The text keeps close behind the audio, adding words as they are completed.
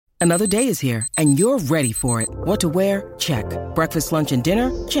Another day is here, and you're ready for it. What to wear? Check. Breakfast, lunch, and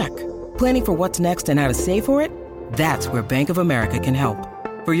dinner? Check. Planning for what's next and how to save for it? That's where Bank of America can help.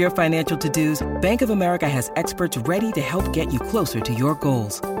 For your financial to-dos, Bank of America has experts ready to help get you closer to your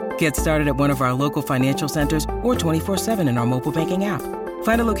goals. Get started at one of our local financial centers or 24/7 in our mobile banking app.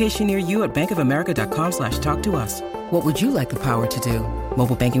 Find a location near you at bankofamerica.com/talktous. What would you like the power to do?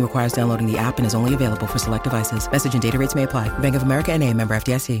 Mobile banking requires downloading the app and is only available for select devices. Message and data rates may apply. Bank of America N.A., member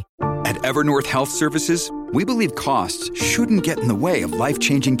FDIC. At Evernorth Health Services, we believe costs shouldn't get in the way of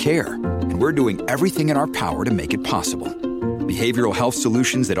life-changing care, and we're doing everything in our power to make it possible. Behavioral health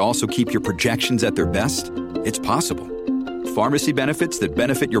solutions that also keep your projections at their best? It's possible. Pharmacy benefits that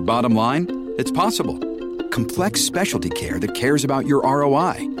benefit your bottom line? It's possible. Complex specialty care that cares about your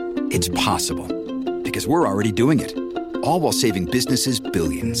ROI? It's possible. Because we're already doing it. All while saving businesses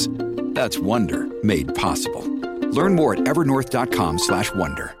billions. That's Wonder made possible. Learn more at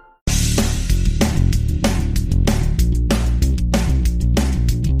evernorth.com/wonder.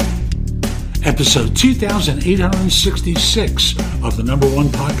 Episode 2866 of the number one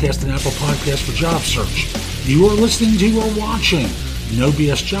podcast and Apple Podcast for job search. You are listening to or watching No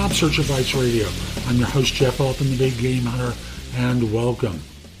BS Job Search Advice Radio. I'm your host, Jeff Altman, the Big Game Hunter, and welcome.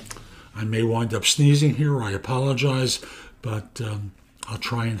 I may wind up sneezing here. I apologize, but I'll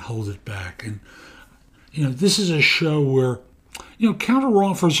try and hold it back. And, this is a show where,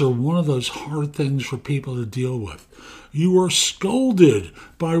 counteroffers are one of those hard things for people to deal with. You are scolded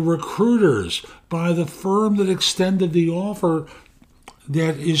by recruiters, by the firm that extended the offer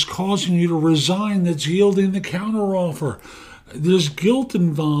that is causing you to resign, that's yielding the counteroffer. There's guilt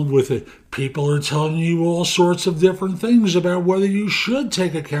involved with it. People are telling you all sorts of different things about whether you should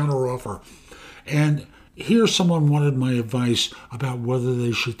take a counteroffer. And here someone wanted my advice about whether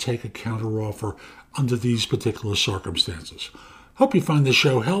they should take a counteroffer under these particular circumstances. Hope you find the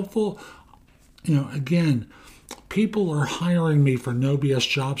show helpful. Again, people are hiring me for no BS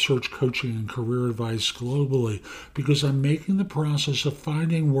job search coaching and career advice globally because I'm making the process of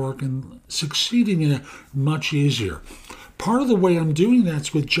finding work and succeeding in it much easier. Part of the way I'm doing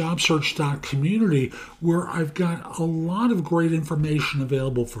that's with jobsearch.community, where I've got a lot of great information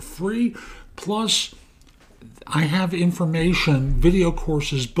available for free. Plus, I have information, video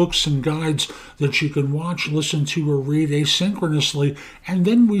courses, books, and guides that you can watch, listen to, or read asynchronously, and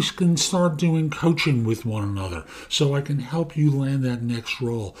then we can start doing coaching with one another so I can help you land that next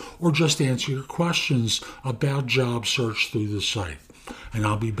role or just answer your questions about job search through the site. And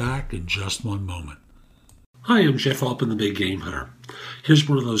I'll be back in just one moment. Hi, I'm Jeff Altman, the Big Game Hunter. Here's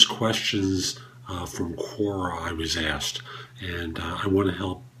one of those questions from Quora I was asked, and I want to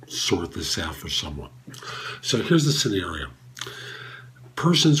help sort this out for someone. So here's the scenario.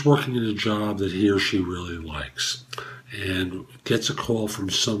 Person's working in a job that he or she really likes and gets a call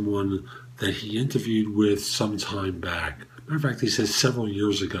from someone that he interviewed with some time back. Matter of fact, he says several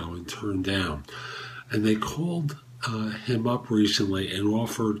years ago and turned down. And they called him up recently and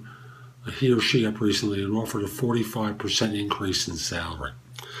offered, he or she up recently and offered a 45% increase in salary.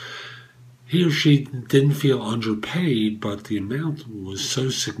 He or she didn't feel underpaid, but the amount was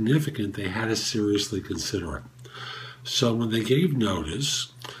so significant they had to seriously consider it. So when they gave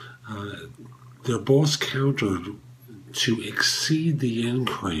notice, their boss countered to exceed the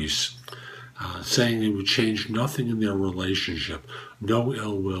increase, saying it would change nothing in their relationship, no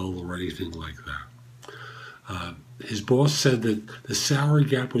ill will or anything like that. His boss said that the salary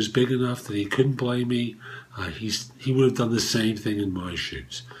gap was big enough that he couldn't blame me. He would have done the same thing in my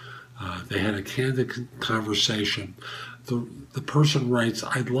shoes. They had a candid conversation. The person writes,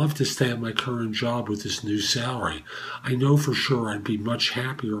 I'd love to stay at my current job with this new salary. I know for sure I'd be much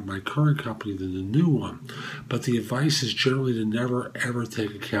happier at my current company than the new one, but the advice is generally to never, ever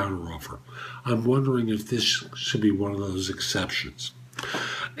take a counteroffer. I'm wondering if this should be one of those exceptions.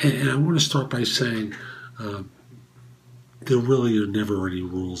 And I want to start by saying there really are never any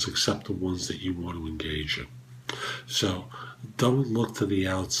rules except the ones that you want to engage in. So don't look to the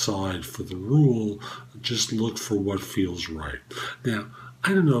outside for the rule, just look for what feels right. Now,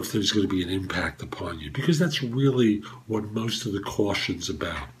 I don't know if there's going to be an impact upon you, because that's really what most of the caution's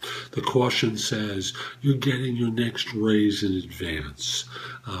about. The caution says you're getting your next raise in advance.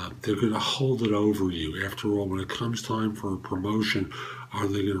 They're going to hold it over you. After all, when it comes time for a promotion, are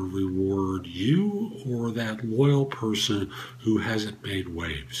they going to reward you or that loyal person who hasn't made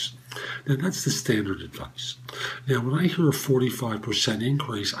waves? Now, that's the standard advice. Now, when I hear a 45%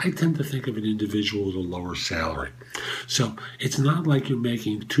 increase, I tend to think of an individual with a lower salary. So it's not like you're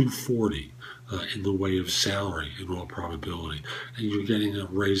making $240 in the way of salary in all probability, and you're getting a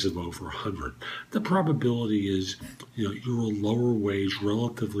raise of over 100. The probability is, you're a lower wage,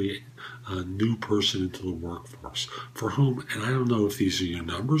 relatively new person into the workforce for whom, and I don't know if these are your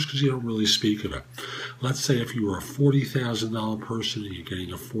numbers because you don't really speak of it. Let's say if you were a $40,000 person and you're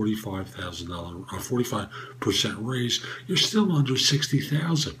getting a $45% raise, you're still under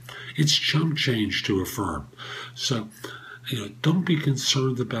 $60,000. It's chump change to a firm. So, don't be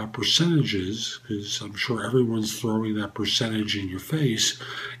concerned about percentages, because I'm sure everyone's throwing that percentage in your face,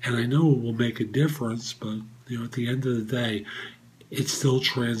 and I know it will make a difference, but at the end of the day, it still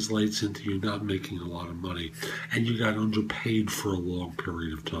translates into you not making a lot of money, and you got underpaid for a long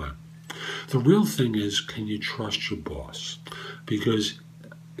period of time. The real thing is, can you trust your boss? Because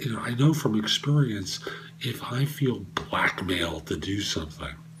I know from experience, if I feel blackmailed to do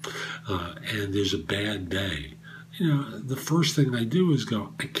something, and there's a bad day, the first thing I do is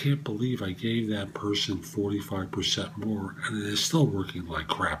go, I can't believe I gave that person 45% more, and they're still working like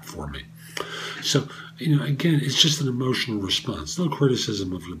crap for me. So, again, it's just an emotional response. No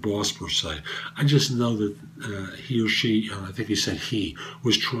criticism of your boss per se. I just know that he or she, I think he said he,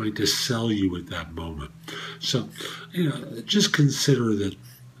 was trying to sell you at that moment. So, just consider that,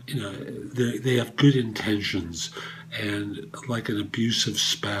 they have good intentions, and like an abusive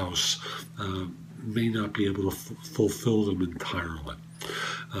spouse, may not be able to fulfill them entirely.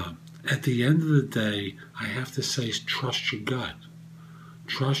 At the end of the day, I have to say, trust your gut.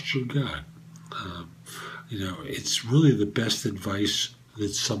 Trust your gut. It's really the best advice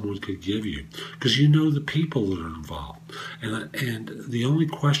that someone could give you, because the people that are involved. And the only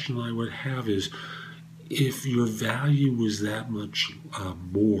question I would have is, if your value was that much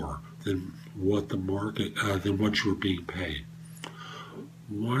more than what the market, than what you were being paid,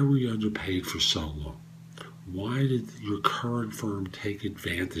 why were you underpaid for so long? Why did your current firm take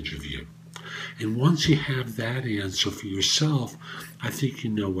advantage of you? And once you have that answer for yourself, I think you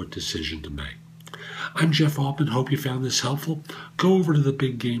know what decision to make. I'm Jeff Altman. Hope you found this helpful. Go over to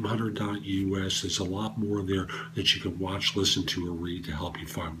thebiggamehunter.us. There's a lot more there that you can watch, listen to, or read to help you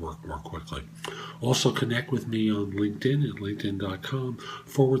find work more quickly. Also, connect with me on LinkedIn at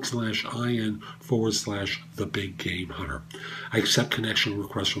linkedin.com/IN/thebiggamehunter. I accept connection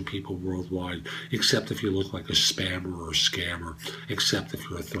requests from people worldwide, except if you look like a spammer or a scammer, except if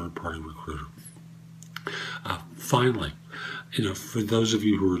you're a third-party recruiter. Finally, for those of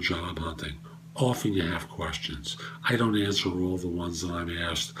you who are job hunting, often you have questions. I don't answer all the ones that I'm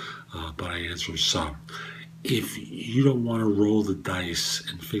asked, but I answer some. If you don't want to roll the dice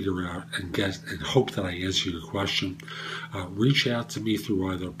and figure out and hope that I answer your question, reach out to me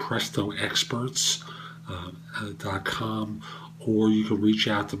through either prestoexperts.com or you can reach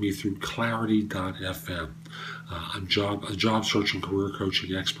out to me through clarity.fm. I'm a job search and career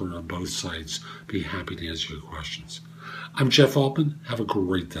coaching expert on both sites. Be happy to answer your questions. I'm Jeff Altman. Have a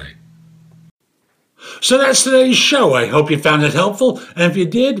great day. So that's today's show. I hope you found it helpful. And if you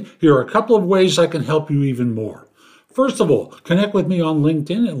did, here are a couple of ways I can help you even more. First of all, connect with me on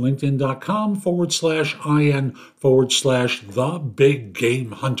LinkedIn at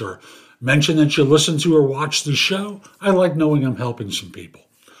linkedin.com/IN/thebiggamehunter. Mention that you listen to or watch the show. I like knowing I'm helping some people.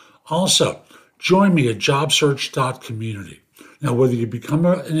 Also, join me at jobsearch.community. Now, whether you become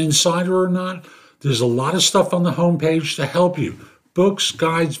an insider or not, there's a lot of stuff on the homepage to help you. Books,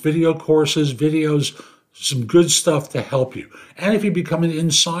 guides, video courses, videos, some good stuff to help you. And if you become an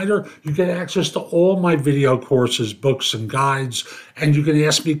insider, you get access to all my video courses, books, and guides, and you can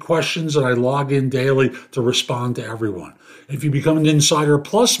ask me questions, and I log in daily to respond to everyone. If you become an Insider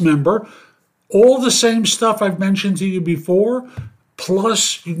Plus member, all the same stuff I've mentioned to you before,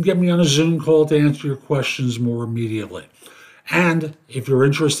 plus you can get me on a Zoom call to answer your questions more immediately. And if you're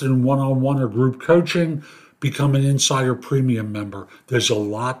interested in one-on-one or group coaching, become an Insider Premium member. There's a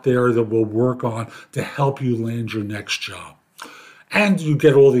lot there that we'll work on to help you land your next job. And you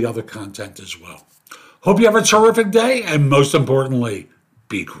get all the other content as well. Hope you have a terrific day, and most importantly,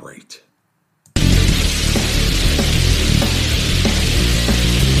 be great.